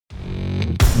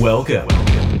Welcome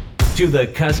to the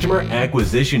Customer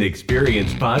Acquisition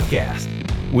Experience Podcast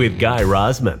with Guy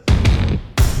Rosman.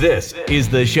 This is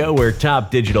the show where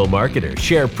top digital marketers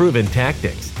share proven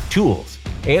tactics, tools,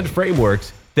 and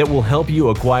frameworks that will help you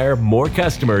acquire more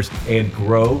customers and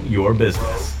grow your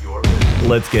business.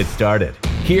 Let's get started.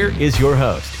 Here is your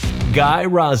host, Guy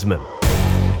Rosman.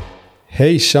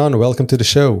 Hey, Shawn, welcome to the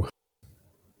show.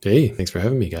 Hey, thanks for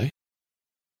having me, Guy.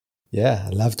 Yeah,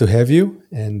 I'd love to have you.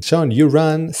 And Shawn, you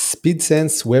run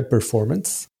SpeedSense Web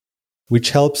Performance,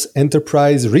 which helps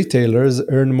enterprise retailers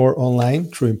earn more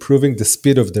online through improving the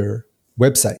speed of their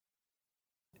website.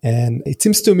 And it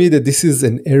seems to me that this is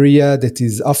an area that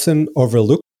is often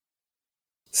overlooked.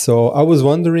 So I was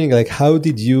wondering, how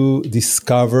did you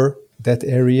discover that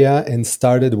area and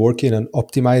started working on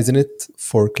optimizing it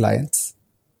for clients?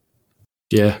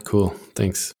 Yeah, cool.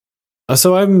 Thanks.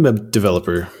 So I'm a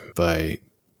developer by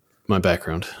my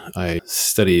background. I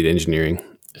studied engineering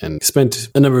and spent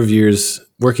a number of years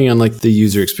working on the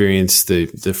user experience, the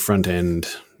front end,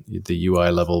 the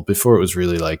UI level before it was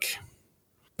really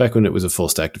back when it was a full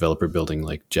stack developer building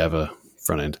Java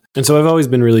front end. And so I've always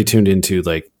been really tuned into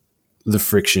the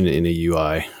friction in a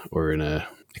UI or in a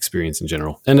experience in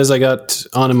general. And as I got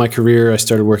on in my career, I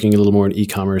started working a little more in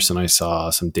e-commerce, and I saw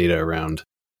some data around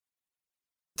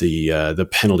the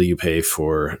penalty you pay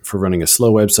for running a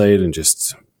slow website and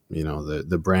just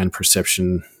the brand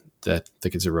perception that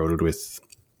gets eroded with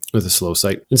a slow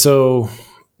site. And so,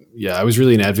 yeah, I was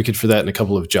really an advocate for that in a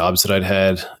couple of jobs that I'd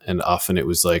had. And often it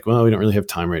was well, we don't really have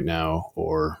time right now,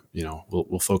 or,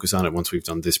 we'll focus on it once we've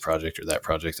done this project or that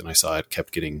project. And I saw it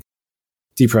kept getting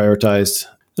deprioritized.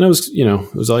 And it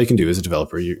was all you can do as a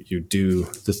developer. You do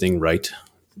the thing right.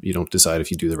 You don't decide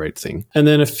if you do the right thing. And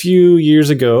then a few years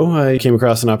ago, I came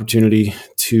across an opportunity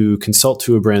to consult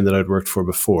to a brand that I'd worked for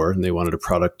before, and they wanted a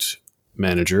product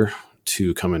manager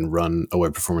to come and run a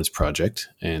web performance project.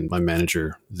 And my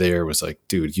manager there was like,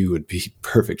 dude, you would be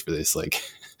perfect for this.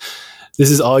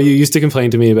 This is all you used to complain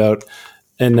to me about,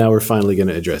 and now we're finally going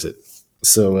to address it.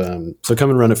 So come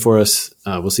and run it for us.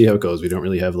 We'll see how it goes. We don't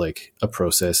really have a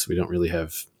process. We don't really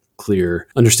have clear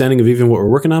understanding of even what we're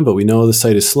working on, but we know the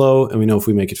site is slow, and we know if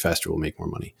we make it faster, we'll make more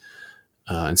money.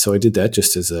 And so I did that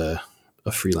just as a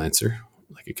freelancer,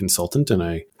 like a consultant.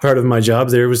 And part of my job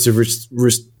there was to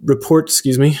report,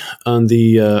 on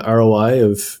the ROI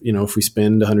of, if we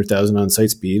spend 100,000 on site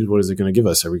speed, what is it going to give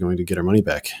us? Are we going to get our money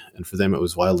back? And for them, it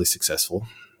was wildly successful.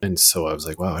 And so I was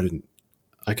like, wow,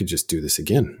 I could just do this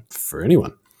again for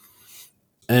anyone.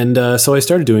 And so I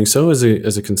started doing so as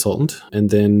a consultant, and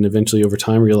then eventually over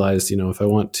time realized, if I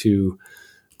want to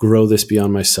grow this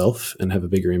beyond myself and have a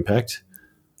bigger impact,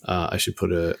 I should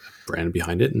put a brand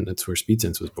behind it, and that's where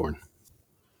SpeedSense was born.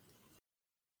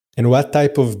 And what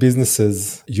type of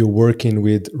businesses you're working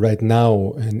with right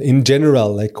now? And in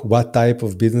general, what type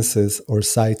of businesses or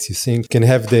sites you think can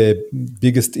have the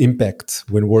biggest impact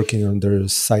when working on their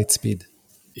site speed?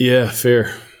 Yeah,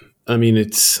 fair. I mean,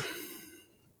 it's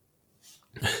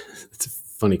a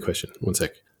funny question. One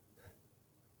sec.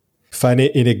 Funny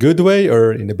in a good way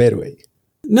or in a bad way?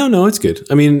 No, it's good.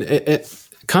 I mean,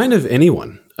 kind of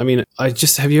anyone. I mean,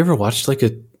 have you ever watched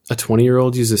a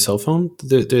 20-year-old use a cell phone?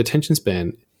 The attention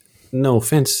span, no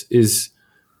offense, is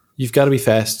you've got to be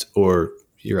fast or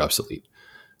you're obsolete.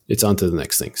 It's on to the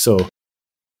next thing. So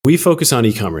we focus on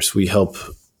e-commerce. We help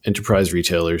enterprise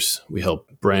retailers. We help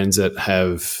brands that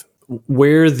have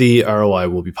where the ROI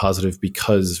will be positive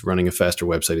because running a faster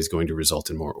website is going to result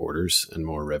in more orders and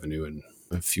more revenue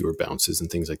and fewer bounces and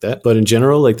things like that. But in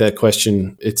general, that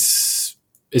question, it's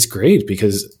great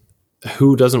because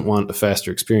who doesn't want a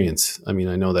faster experience? I mean,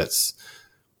 I know that's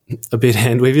a bit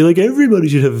hand-wavy, everybody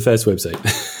should have a fast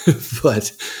website.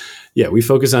 But yeah, we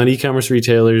focus on e-commerce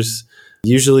retailers,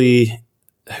 usually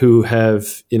who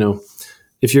have,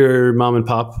 if you're mom and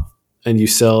pop and you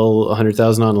sell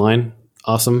 100,000 online,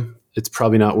 awesome. It's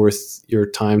probably not worth your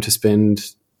time to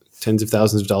spend tens of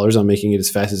thousands of dollars on making it as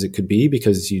fast as it could be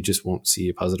because you just won't see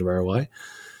a positive ROI.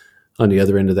 On the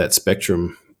other end of that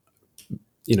spectrum,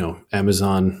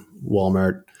 Amazon,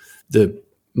 Walmart, the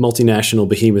multinational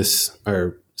behemoths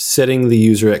are setting the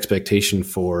user expectation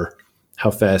for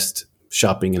how fast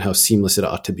shopping and how seamless it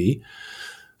ought to be.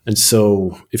 And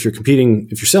so if you're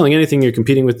selling anything, you're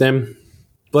competing with them.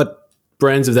 But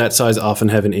brands of that size often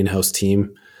have an in-house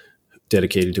team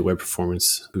dedicated to web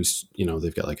performance who's,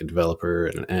 they've got a developer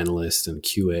and an analyst and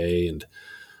QA and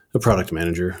a product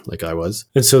manager like I was.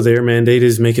 And so their mandate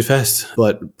is make it fast.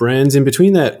 But brands in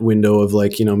between that window of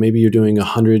maybe you're doing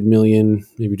 100 million,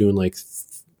 maybe doing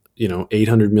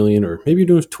 800 million, or maybe you're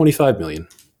doing 25 million.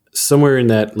 Somewhere in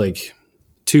that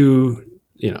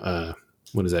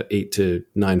what is that, 8 to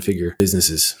 9 figure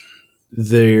businesses.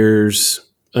 There's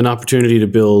an opportunity to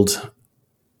build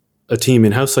a team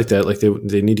in-house like that. Like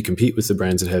they need to compete with the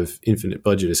brands that have infinite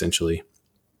budget, essentially,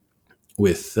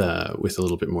 with a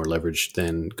little bit more leverage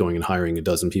than going and hiring a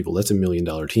dozen people. That's $1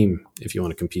 million team if you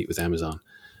want to compete with Amazon.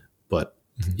 But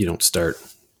you don't start,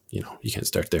 you can't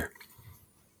start there.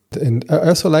 And I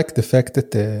also like the fact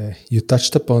that you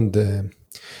touched upon the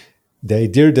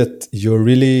idea that you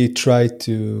really try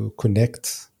to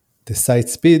connect the site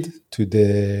speed to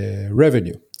the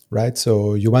revenue, right?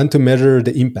 So you want to measure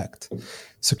the impact.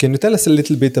 So can you tell us a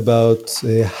little bit about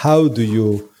how do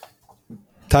you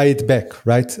tie it back,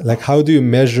 right? Like how do you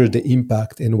measure the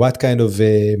impact and what kind of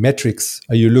metrics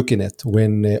are you looking at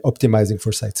when optimizing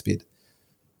for site speed?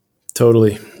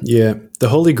 Totally. Yeah. The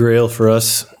holy grail for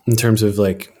us in terms of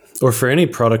or for any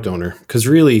product owner, because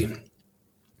really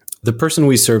the person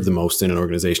we serve the most in an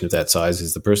organization of that size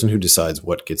is the person who decides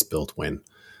what gets built when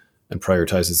and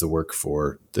prioritizes the work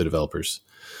for the developers.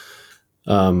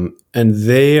 And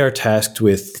they are tasked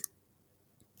with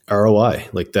ROI.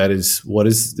 Like that is, what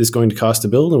is this going to cost to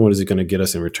build and what is it going to get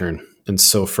us in return? And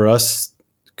so for us,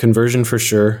 conversion for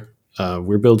sure.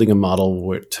 We're building a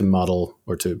model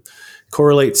to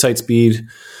correlate site speed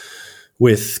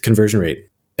with conversion rate.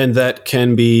 And that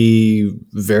can be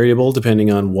variable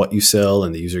depending on what you sell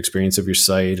and the user experience of your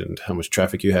site and how much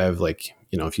traffic you have. Like,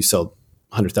 if you sell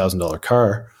a $100,000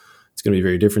 car, it's going to be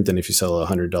very different than if you sell a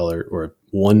 $100 or a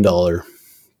 $1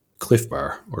 Cliff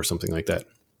Bar or something like that,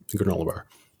 a granola bar.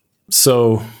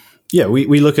 So yeah,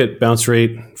 we look at bounce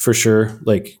rate for sure.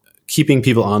 Like keeping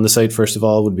people on the site, first of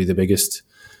all, would be the biggest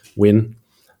win.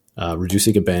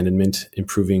 Reducing abandonment,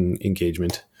 improving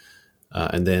engagement.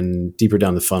 And then deeper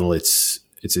down the funnel, it's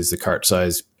is the cart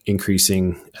size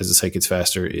increasing as the site gets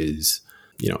faster? Is,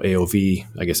 AOV,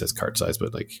 I guess that's cart size,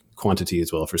 but like quantity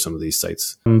as well for some of these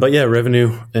sites. But yeah,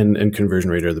 revenue and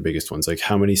conversion rate are the biggest ones. Like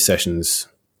how many sessions.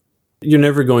 You're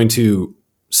never going to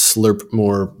slurp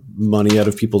more money out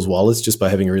of people's wallets just by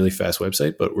having a really fast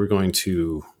website, but we're going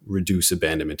to reduce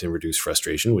abandonment and reduce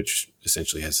frustration, which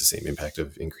essentially has the same impact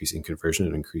of increasing conversion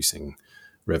and increasing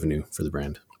revenue for the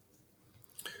brand.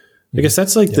 I guess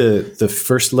that's the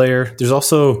first layer. There's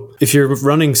also, if you're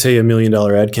running, say, $1 million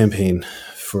ad campaign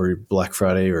for Black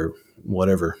Friday or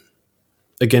whatever,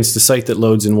 against a site that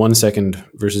loads in 1 second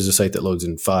versus a site that loads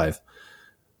in 5,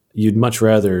 you'd much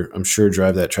rather, I'm sure,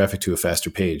 drive that traffic to a faster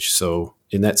page. So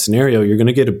in that scenario, you're going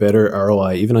to get a better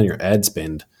ROI even on your ad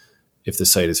spend if the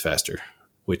site is faster,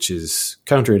 which is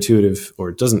counterintuitive, or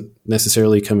it doesn't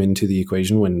necessarily come into the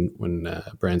equation when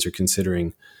brands are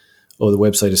considering, the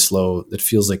website is slow. That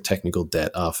feels like technical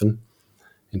debt often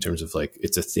in terms of like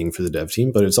it's a thing for the dev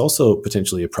team, but it's also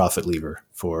potentially a profit lever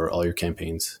for all your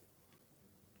campaigns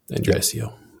and your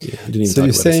SEO. Yeah, I didn't even so talk you're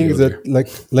about saying SEO that there.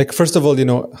 like first of all,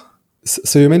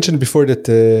 so you mentioned before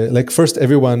that first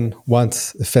everyone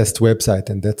wants a fast website,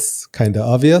 and that's kind of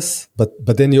obvious, but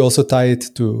then you also tie it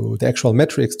to the actual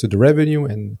metrics, to the revenue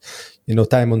and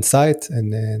time on site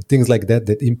and things like that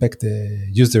impact the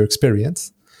user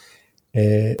experience.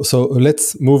 So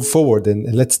let's move forward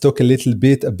and let's talk a little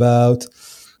bit about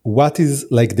what is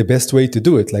like the best way to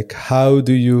do it. Like how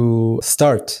do you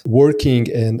start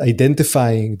working and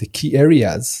identifying the key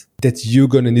areas that you're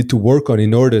going to need to work on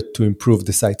in order to improve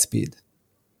the site speed?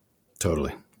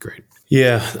 Totally. Great.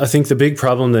 Yeah. I think the big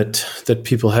problem that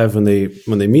people have when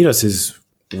they meet us is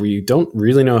we don't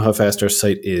really know how fast our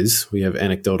site is. We have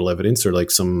anecdotal evidence or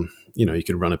like some, you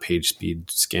could run a page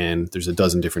speed scan. There's a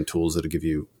dozen different tools that'll give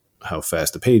you how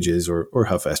fast a page is or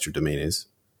how fast your domain is.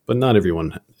 But not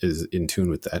everyone is in tune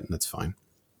with that, and that's fine.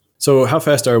 So how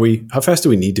fast are we? How fast do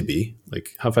we need to be?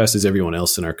 Like how fast is everyone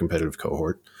else in our competitive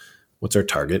cohort? What's our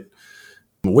target?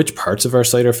 Which parts of our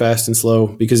site are fast and slow?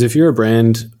 Because if you're a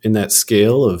brand in that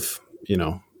scale of,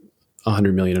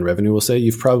 100 million in revenue, we'll say,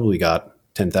 you've probably got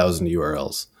 10,000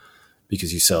 URLs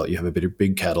because you have a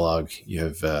big catalog. You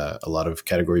have a lot of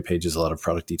category pages, a lot of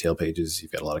product detail pages.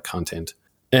 You've got a lot of content.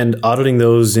 And auditing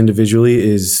those individually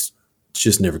is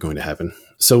just never going to happen.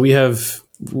 So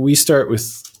we start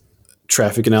with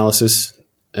traffic analysis,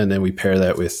 and then we pair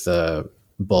that with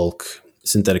bulk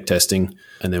synthetic testing,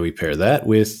 and then we pair that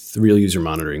with real user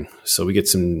monitoring. So we get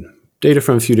some data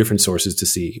from a few different sources to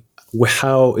see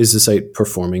how is the site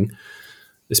performing,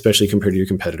 especially compared to your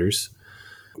competitors.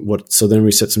 So then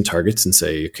we set some targets and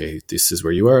say, okay, this is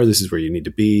where you are, this is where you need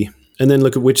to be, and then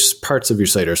look at which parts of your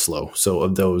site are slow. So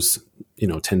of those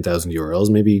 10,000 URLs,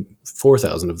 maybe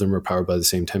 4,000 of them are powered by the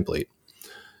same template.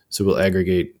 So we'll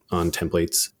aggregate on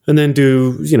templates and then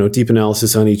do, deep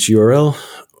analysis on each URL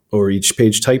or each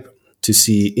page type to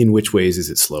see in which ways is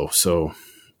it slow. So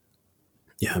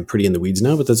Yeah, I'm pretty in the weeds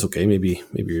now, but that's okay. Maybe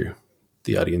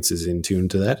the audience is in tune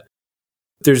to that.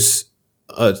 There's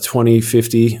 20,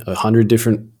 50, 100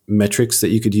 different metrics that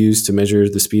you could use to measure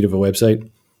the speed of a website.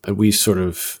 And we sort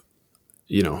of,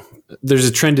 there's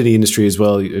a trend in the industry as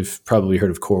well. You've probably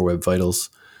heard of Core Web Vitals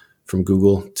from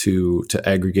Google to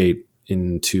aggregate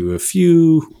into a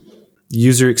few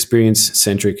user experience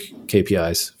centric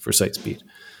KPIs for site speed.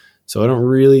 So I don't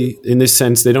really, in this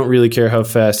sense, they don't really care how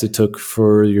fast it took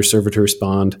for your server to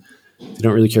respond. They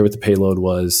don't really care what the payload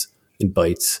was in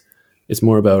bytes. It's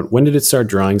more about when did it start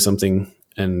drawing something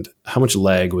and how much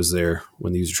lag was there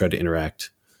when the user tried to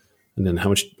interact. And then how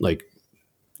much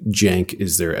jank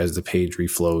is there as the page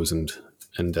reflows and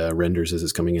renders as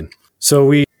it's coming in. So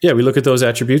we look at those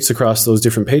attributes across those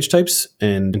different page types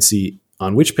and see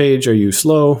on which page are you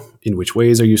slow, in which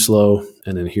ways are you slow,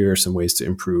 and then here are some ways to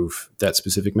improve that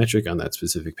specific metric on that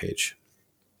specific page.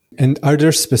 And are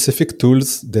there specific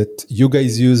tools that you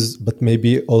guys use, but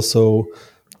maybe also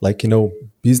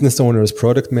business owners,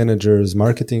 product managers,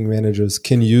 marketing managers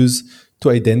can use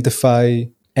to identify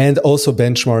and also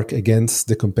benchmark against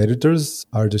the competitors?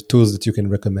 Are there tools that you can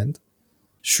recommend?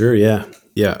 Sure, yeah.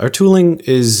 Yeah, our tooling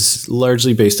is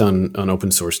largely based on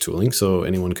open source tooling, so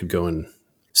anyone could go and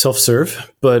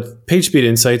self-serve. But PageSpeed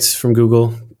Insights from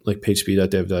Google, like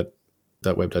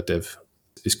pagespeed.dev.web.dev,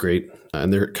 is great.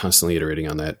 And they're constantly iterating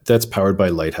on that. That's powered by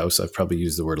Lighthouse. I've probably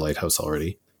used the word Lighthouse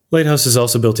already. Lighthouse is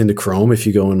also built into Chrome if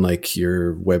you go in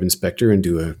your web inspector and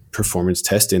do a performance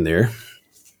test in there.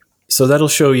 So that'll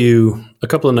show you a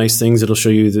couple of nice things. It'll show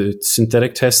you the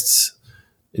synthetic tests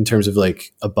in terms of a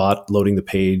bot loading the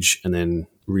page and then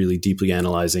really deeply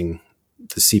analyzing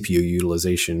the CPU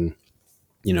utilization,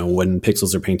 when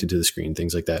pixels are painted to the screen,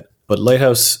 things like that. But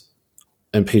Lighthouse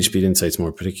and PageSpeed Insights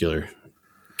more particular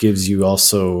gives you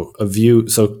also a view.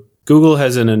 So Google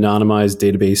has an anonymized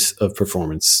database of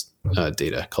performance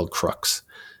data called Crux.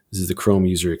 This is the Chrome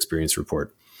User Experience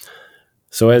Report.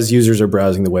 So as users are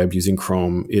browsing the web using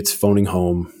Chrome, it's phoning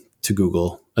home to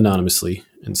Google anonymously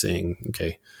and saying,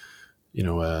 okay,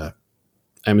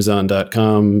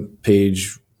 Amazon.com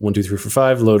page 1, 2, 3, 4,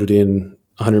 5 loaded in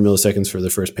 100 milliseconds for the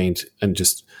first paint, and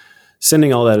just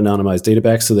sending all that anonymized data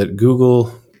back so that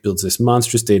Google builds this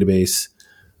monstrous database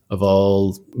of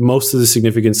most of the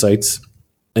significant sites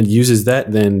and uses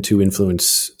that then to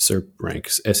influence SERP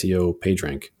ranks, SEO, page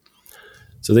rank.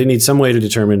 So they need some way to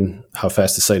determine how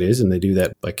fast the site is, and they do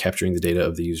that by capturing the data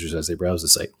of the users as they browse the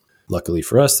site. Luckily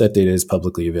for us, that data is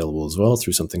publicly available as well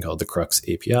through something called the Crux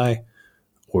API,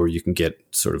 or you can get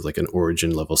sort of an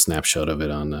origin level snapshot of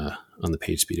it on the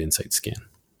PageSpeed Insight scan.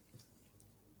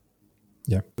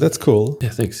 Yeah, that's cool. Yeah,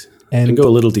 thanks. And I can go a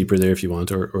little deeper there if you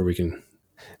want, or we can.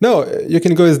 No, you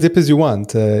can go as deep as you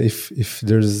want. If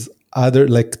there's other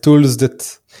tools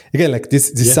that, again,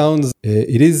 this sounds,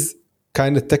 it is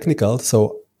kind of technical.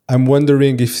 So I'm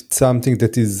wondering if it's something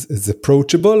that is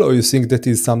approachable, or you think that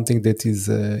is something that is,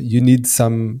 you need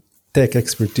some tech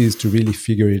expertise to really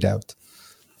figure it out.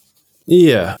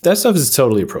 Yeah, that stuff is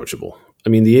totally approachable. I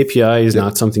mean, the API is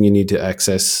not something you need to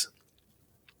access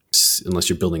unless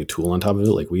you're building a tool on top of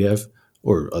it like we have,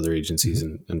 or other agencies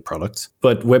and products.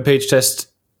 But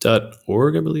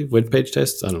webpagetest.org, I believe, webpage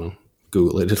tests, I don't know,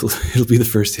 Google it, it'll be the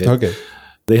first hit. Okay.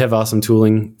 They have awesome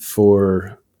tooling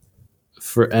for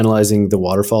analyzing the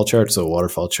waterfall chart. So a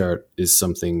waterfall chart is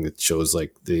something that shows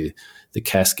the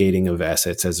cascading of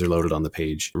assets as they're loaded on the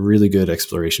page. Really good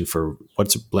exploration for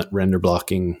what's render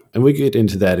blocking. And we get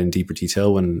into that in deeper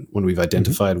detail when we've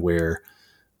identified where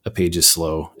a page is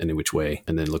slow and in which way,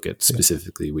 and then look at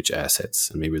specifically which assets.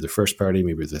 And maybe they're first party,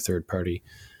 maybe they're third party.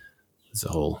 There's a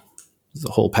whole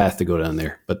path to go down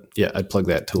there. But yeah, I'd plug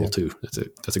that tool too.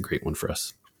 That's a great one for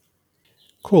us.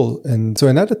 Cool. And so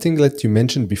another thing that you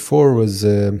mentioned before was,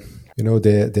 the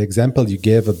example you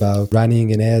gave about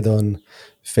running an ad on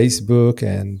Facebook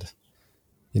and,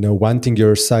 wanting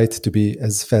your site to be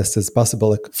as fast as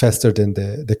possible, faster than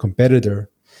the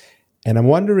competitor. And I'm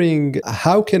wondering,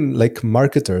 how can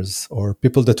marketers or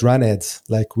people that run ads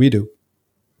like we do,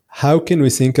 how can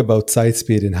we think about site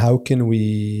speed and how can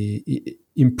we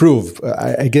improve?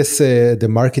 I guess the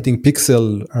marketing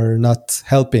pixel are not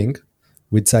helping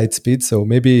with site speed. So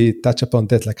maybe touch upon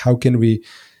that. How can we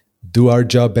do our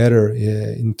job better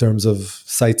in terms of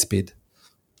site speed?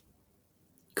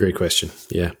 Great question.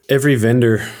 Yeah. Every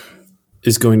vendor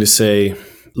is going to say,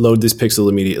 load this pixel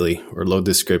immediately or load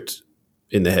this script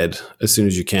in the head as soon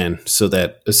as you can, so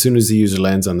that as soon as the user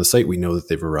lands on the site, we know that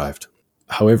they've arrived.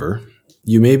 However,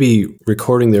 you may be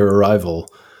recording their arrival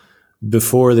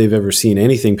before they've ever seen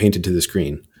anything painted to the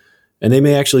screen. And they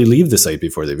may actually leave the site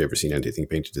before they've ever seen anything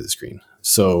painted to the screen.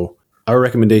 So our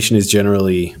recommendation is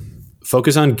generally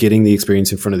focus on getting the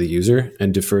experience in front of the user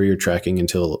and defer your tracking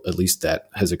until at least that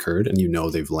has occurred and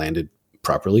they've landed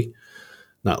properly,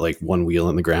 not like one wheel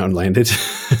on the ground landed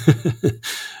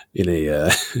in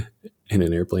a in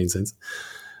an airplane sense.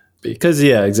 Because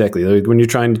exactly. Like when you're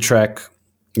trying to track,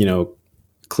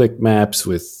 click maps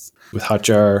with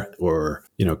Hotjar, or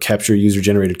capture user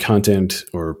generated content,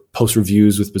 or post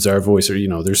reviews with Bazaarvoice,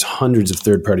 or there's hundreds of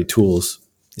third-party tools.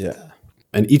 Yeah.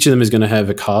 And each of them is going to have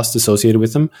a cost associated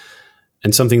with them.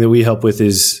 And something that we help with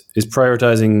is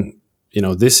prioritizing,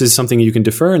 this is something you can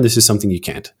defer and this is something you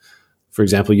can't. For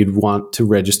example, you'd want to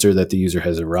register that the user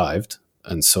has arrived.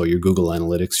 And so your Google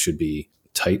Analytics should be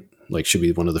tight, like should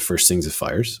be one of the first things it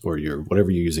fires, or whatever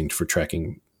you're using for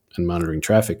tracking and monitoring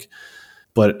traffic.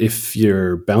 But if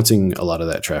you're bouncing a lot of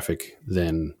that traffic,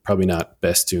 then probably not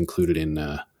best to include it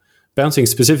in bouncing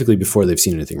specifically before they've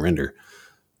seen anything render.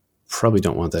 Probably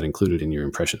don't want that included in your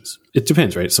impressions. It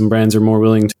depends, right? Some brands are more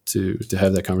willing to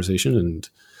have that conversation, and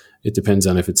it depends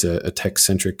on if it's a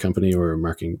tech-centric company or a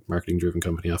marketing-driven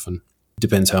company often.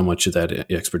 Depends how much of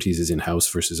that expertise is in-house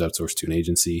versus outsourced to an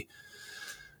agency.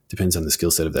 Depends on the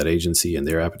skill set of that agency and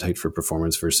their appetite for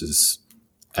performance versus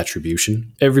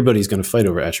attribution. Everybody's going to fight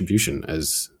over attribution,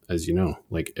 as you know.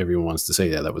 Like everyone wants to say,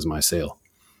 yeah, that was my sale.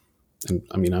 And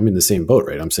I mean, I'm in the same boat,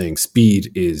 right? I'm saying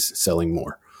speed is selling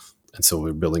more. And so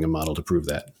we're building a model to prove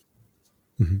that.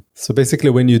 Mm-hmm. So basically,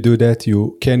 when you do that,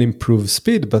 you can improve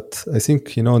speed. But I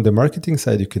think, on the marketing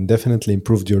side, you can definitely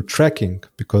improve your tracking,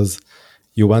 because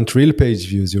you want real page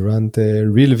views, you want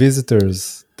real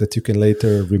visitors that you can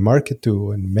later remarket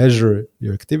to and measure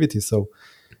your activity. So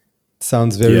it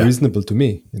sounds very reasonable to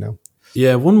me,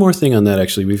 Yeah, one more thing on that,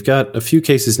 actually. We've got a few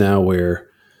cases now where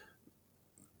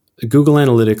Google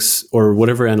Analytics or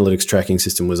whatever analytics tracking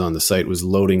system was on the site was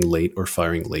loading late or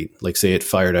firing late. Like say it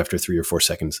fired after 3 or 4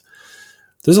 seconds.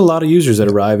 There's a lot of users that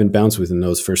arrive and bounce within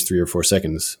those first 3 or 4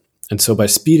 seconds. And so by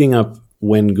speeding up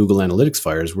when Google Analytics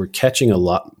fires, we're catching a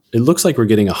lot. It looks like we're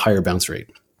getting a higher bounce rate,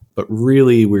 but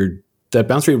really that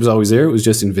bounce rate was always there. It was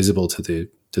just invisible to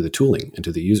the tooling and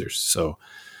to the users. So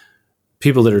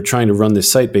people that are trying to run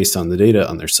this site based on the data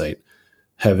on their site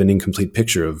have an incomplete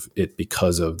picture of it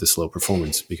because of the slow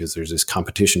performance, because there's this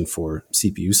competition for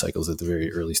CPU cycles at the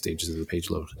very early stages of the page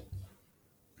load.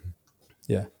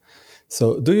 Yeah.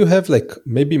 So do you have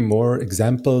maybe more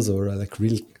examples or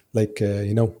real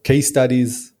case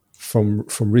studies from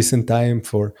recent time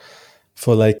for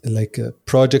a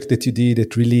project that you did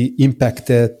that really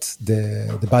impacted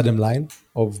the bottom line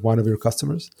of one of your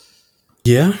customers?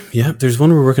 Yeah. There's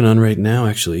one we're working on right now,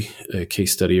 actually, a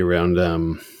case study around.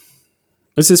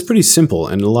 This is pretty simple,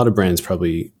 and a lot of brands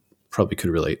probably could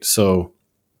relate. So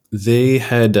they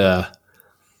had a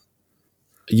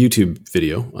YouTube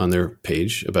video on their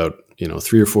page about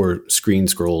 3 or 4 screen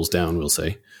scrolls down, we'll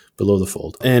say, below the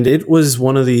fold. And it was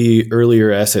one of the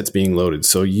earlier assets being loaded.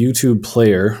 So YouTube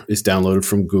Player is downloaded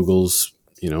from Google's,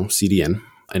 CDN,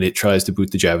 and it tries to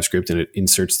boot the JavaScript and it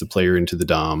inserts the player into the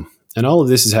DOM. And all of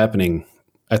this is happening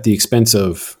at the expense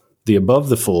of the above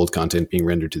the fold content being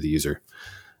rendered to the user.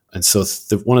 And so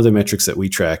one of the metrics that we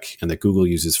track and that Google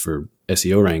uses for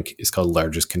SEO rank is called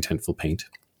largest contentful paint,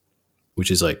 which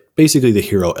is like basically the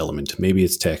hero element. Maybe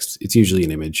it's text. It's usually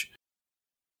an image.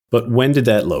 But when did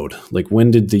that load? Like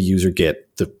when did the user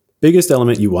get the biggest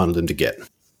element you wanted them to get?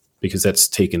 Because that's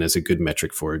taken as a good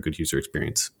metric for a good user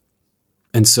experience.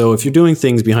 And so if you're doing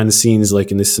things behind the scenes,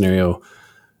 like in this scenario,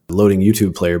 loading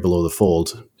YouTube Player below the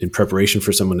fold in preparation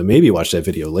for someone to maybe watch that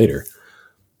video later,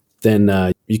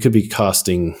 then you could be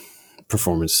costing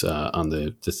performance on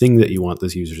the thing that you want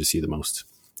this user to see the most.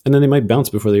 And then they might bounce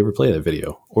before they ever play that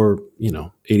video. Or,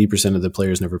 80% of the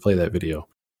players never play that video.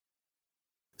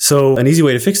 So an easy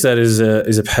way to fix that is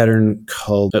a pattern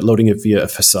called loading it via a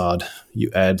facade. You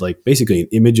add basically an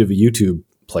image of a YouTube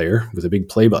player with a big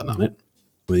play button on it.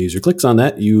 When the user clicks on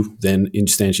that, you then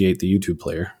instantiate the YouTube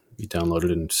player. You download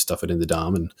it and stuff it in the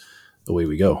DOM, and away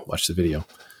we go. Watch the video.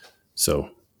 So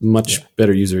much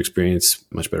better user experience,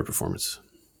 much better performance.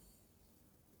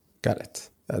 Got it.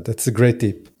 That's a great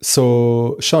tip.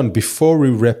 So, Shawn, before we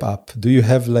wrap up, do you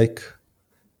have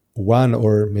one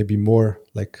or maybe more,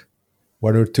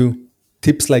 1 or 2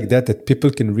 tips like that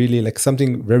people can really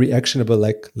something very actionable,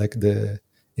 like the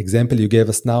example you gave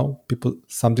us now?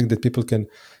 Something that people can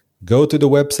go to the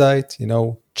website,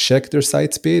 check their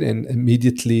site speed, and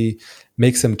immediately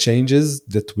make some changes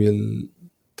that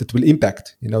will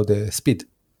impact, the speed.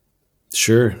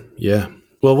 Sure. Yeah.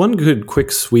 Well, one good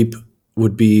quick sweep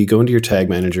would be go into your tag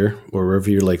manager or wherever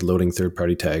you're loading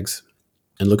third-party tags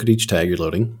and look at each tag you're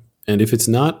loading. And if it's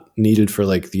not needed for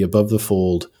the above the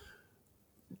fold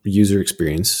user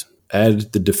experience,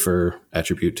 add the defer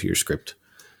attribute to your script.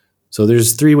 So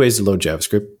there's 3 ways to load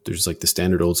JavaScript. There's like the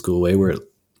standard old school way where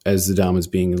as the DOM is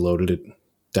being loaded, it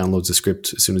downloads the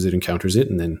script as soon as it encounters it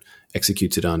and then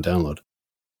executes it on download.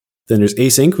 Then there's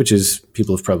async, which is,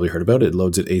 people have probably heard about it. It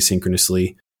loads it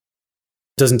asynchronously. It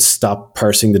doesn't stop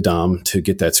parsing the DOM to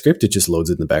get that script. It just loads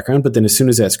it in the background. But then as soon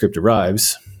as that script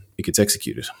arrives, it gets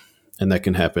executed. And that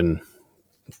can happen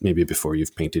maybe before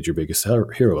you've painted your biggest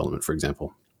hero element, for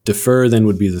example. Defer then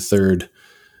would be the third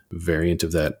variant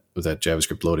of that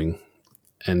JavaScript loading.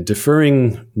 And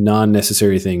deferring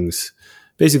non-necessary things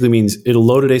basically means it'll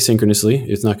load it asynchronously.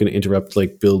 It's not going to interrupt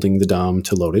like building the DOM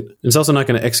to load it. It's also not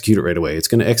going to execute it right away. It's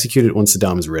going to execute it once the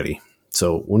DOM is ready.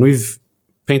 So when we've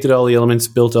painted all the elements,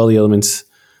 built all the elements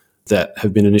that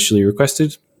have been initially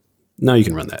requested, now you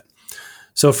can run that.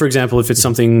 So for example, if it's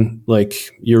something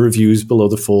like your reviews below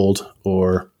the fold,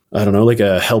 or I don't know, like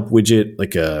a help widget,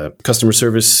 like a customer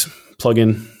service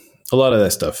plugin, a lot of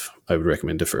that stuff I would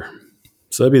recommend defer.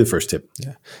 So that'd be the first tip.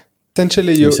 Yeah.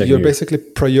 Essentially, you're basically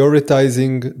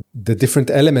prioritizing the different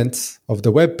elements of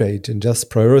the web page and just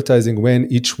prioritizing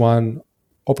when each one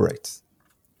operates.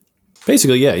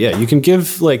 Basically, yeah. You can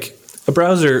give, like, a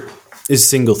browser is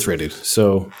single-threaded,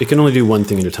 so it can only do one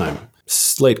thing at a time.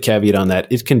 Slight caveat on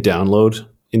that, it can download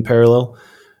in parallel,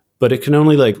 but it can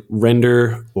only, like,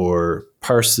 render or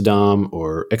parse the DOM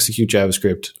or execute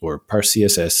JavaScript or parse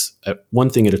CSS at one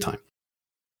thing at a time,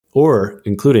 or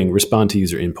including respond to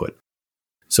user input.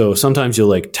 So sometimes you'll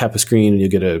like tap a screen and you'll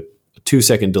get a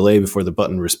 2-second delay before the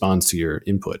button responds to your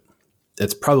input.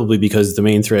 That's probably because the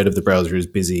main thread of the browser is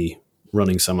busy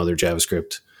running some other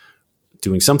JavaScript,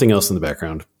 doing something else in the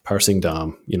background, parsing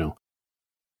DOM,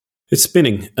 It's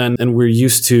spinning. And we're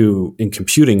used to, in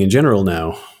computing in general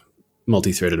now,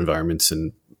 multi-threaded environments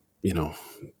and,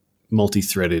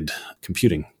 multi-threaded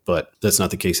computing. But that's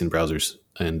not the case in browsers.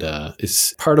 And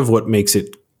it's part of what makes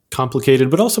it complicated,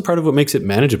 but also part of what makes it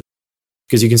manageable.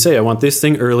 Because you can say, I want this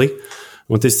thing early, I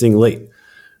want this thing late.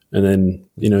 And then,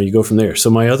 you go from there. So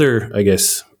my other,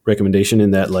 recommendation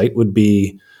in that light would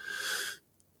be,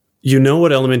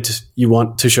 what element you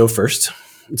want to show first.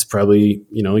 It's probably,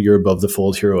 your above the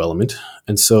fold hero element.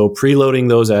 And so preloading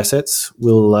those assets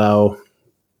will allow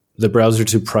the browser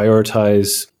to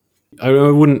prioritize.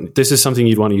 This is something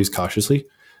you'd want to use cautiously.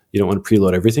 You don't want to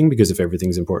preload everything, because if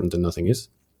everything's important, then nothing is.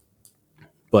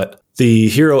 But the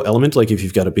hero element, like if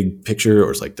you've got a big picture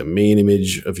or it's like the main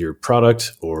image of your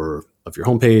product or of your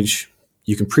homepage,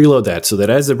 you can preload that so that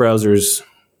as the browser's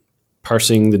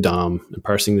parsing the DOM and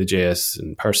parsing the JS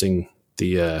and parsing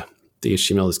the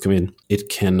HTML that's come in, it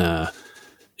can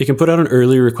put out an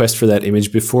early request for that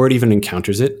image before it even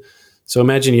encounters it. So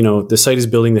imagine, the site is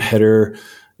building the header,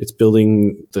 it's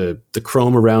building the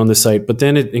Chrome around the site, but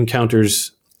then it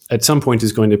encounters, at some point,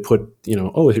 is going to put,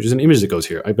 here's an image that goes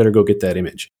here. I better go get that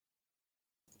image.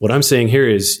 What I'm saying here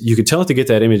is you could tell it to get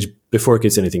that image before it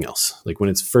gets anything else. Like when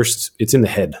it's in the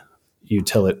head, you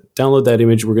tell it, download that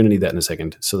image. We're going to need that in a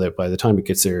second, so that by the time it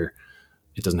gets there,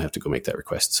 it doesn't have to go make that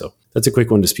request. So that's a quick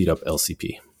one to speed up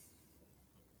LCP.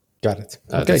 Got it.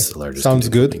 Okay. That's the largest Sounds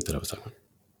good. thing that I was talking about.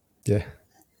 Yeah.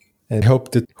 And I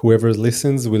hope that whoever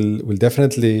listens will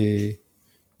definitely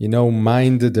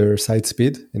mind their site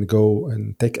speed and go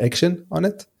and take action on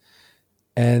it.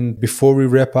 And before we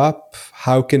wrap up,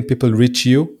 how can people reach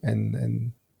you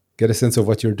and get a sense of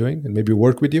what you're doing and maybe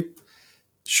work with you?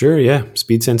 Sure, yeah.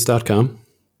 Speedsense.com.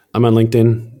 I'm on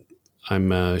LinkedIn.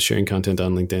 I'm sharing content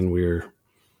on LinkedIn. We're,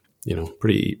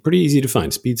 pretty easy to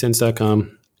find.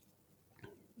 Speedsense.com.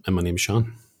 And my name is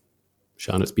Shawn.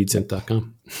 Shawn at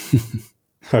speedsense.com.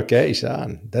 Okay,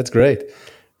 Shawn. That's great.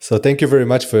 So thank you very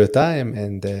much for your time,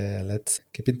 and let's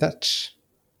keep in touch.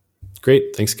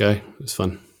 Great. Thanks, Guy. It was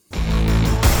fun.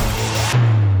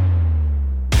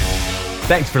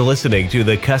 Thanks for listening to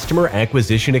the Customer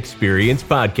Acquisition Experience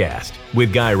Podcast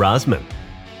with Guy Rosman.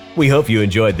 We hope you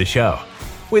enjoyed the show.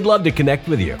 We'd love to connect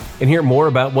with you and hear more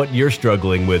about what you're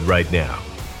struggling with right now.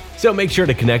 So make sure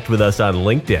to connect with us on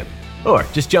LinkedIn, or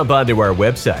just jump onto our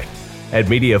website at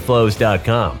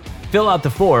MediaFlows.com. Fill out the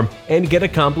form and get a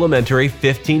complimentary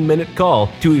 15-minute call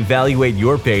to evaluate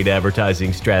your paid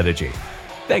advertising strategy.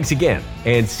 Thanks again,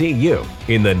 and see you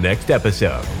in the next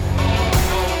episode.